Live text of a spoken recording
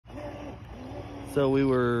So we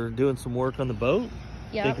were doing some work on the boat.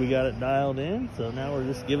 Yeah. I think we got it dialed in. So now we're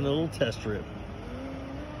just giving it a little test trip.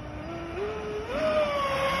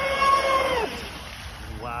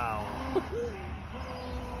 Wow. This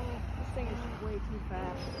thing is way too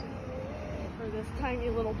fast for this tiny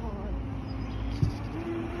little pond.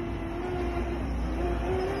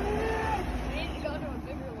 We need to go to a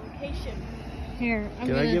bigger location. Here,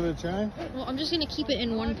 Can I give it a try? Well, I'm just gonna keep it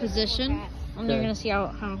in one position. And they're gonna see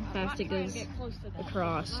how fast it goes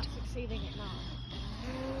across. Not succeeding at all.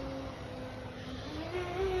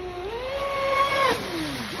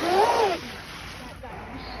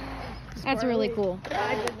 That's really cool.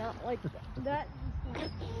 I did not like that.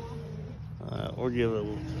 We'll give it a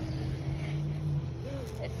little.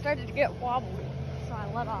 It started to get wobbly, so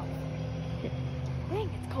I let off. Dang,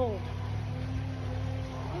 it's cold.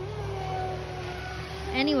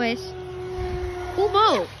 Anyways, cool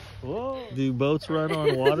boat. Whoa. Do boats run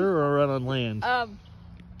on water or run on land? I'm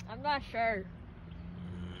not sure.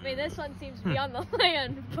 I mean, this one seems to be on the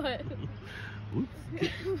land, but...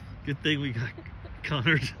 Oops. Good thing we got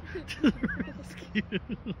Connor to the rescue.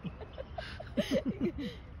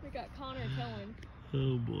 We got Connor towing.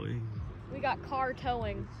 Oh boy. We got car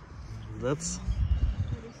towing. That's...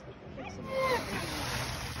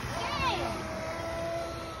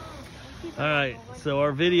 Alright, so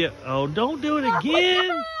our video... Oh, don't do it again!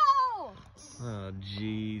 No! Oh,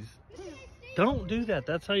 jeez. Don't do that.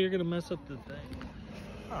 That's how you're going to mess up the thing.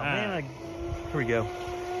 Oh, man. Here we go.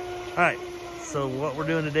 Alright, so what we're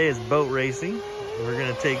doing today is boat racing. We're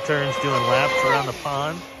going to take turns doing laps around the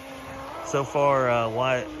pond. So far,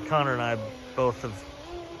 Connor and I both have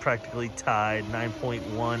practically tied 9.11,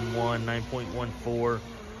 9.14.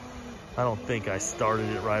 I don't think I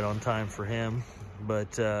started it right on time for him,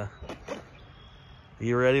 but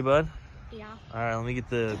you ready, bud? Yeah. All right, let me get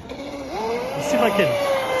the. Let's see if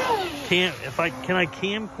I can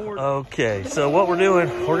camcord. Okay, so what we're doing,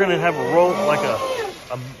 we're gonna have a roll like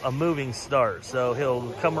a moving start. So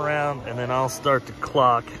he'll come around, and then I'll start the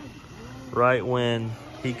clock right when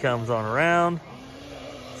he comes on around.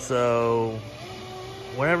 So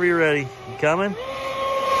whenever you're ready, you coming?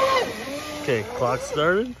 Okay, clock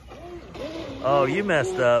started. Oh, you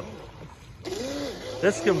messed up.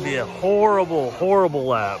 This is gonna be a horrible, horrible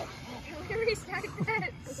lap. Can we restart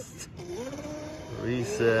that?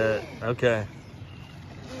 Reset. Okay.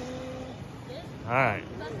 All right.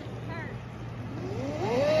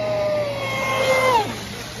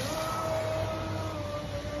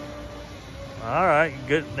 All right,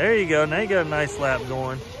 good. There you go. Now you got a nice lap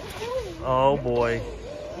going. Oh boy.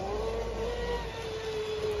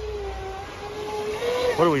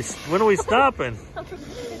 When are we stopping?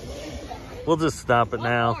 We'll just stop it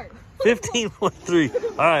now.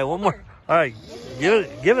 15.3. All right, one more. All right,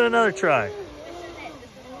 give it another try.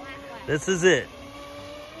 This is it.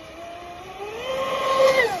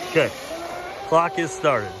 Okay, clock is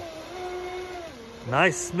started.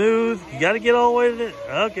 Nice, smooth. You got to get all the way to it.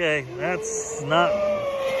 Okay, that's not.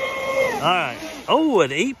 All right. Oh, an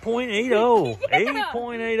 8.80.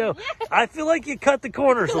 8.80. I feel like you cut the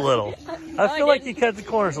corners a little. I feel like you cut the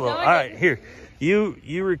corners a little. All right, here. You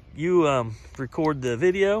record the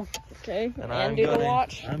video. Okay. And I'm gonna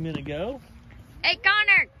watch. I'm gonna go. Hey,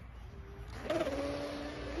 Connor.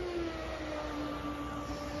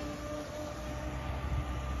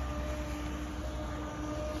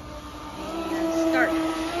 Start.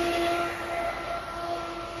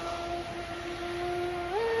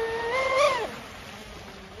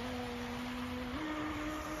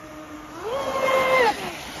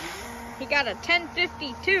 He got a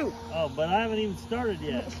 10:52. Oh, but I haven't even started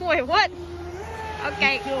yet. Wait, what?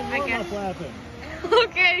 Okay, Still I guess. warm-up lapping.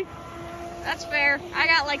 Okay, that's fair. I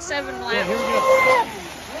got like 7 laps. Yeah, here we go.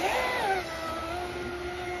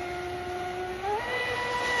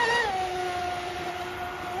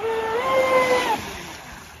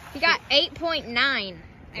 He got 8.9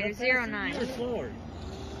 or That's 09. faster or slower?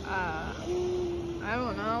 I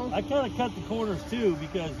don't know. I kind of cut the corners too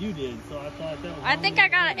because you did, so I thought that was. I think I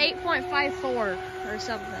got an 8.54 or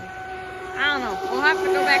something. I don't know. We'll have to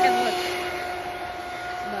go back and look.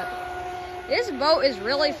 But this boat is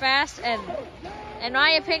really fast and, in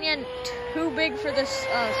my opinion, too big for this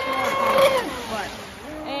small boat.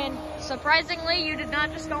 And surprisingly, you did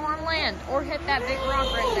not just go on land or hit that big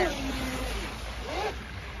rock right there.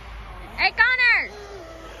 Hey, Connor!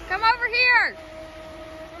 Come over here!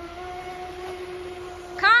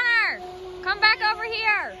 Connor! Come back over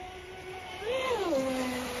here!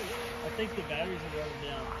 I think the batteries are running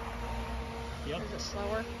down. Yep. Is it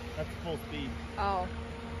slower? That's full speed. Oh.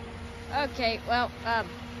 Okay, well,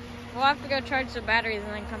 we'll have to go charge the batteries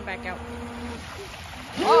and then come back out.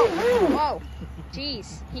 Whoa! Whoa!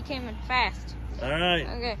 Jeez, he came in fast. All right.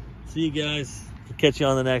 Okay. See you guys. We'll catch you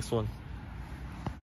on the next one.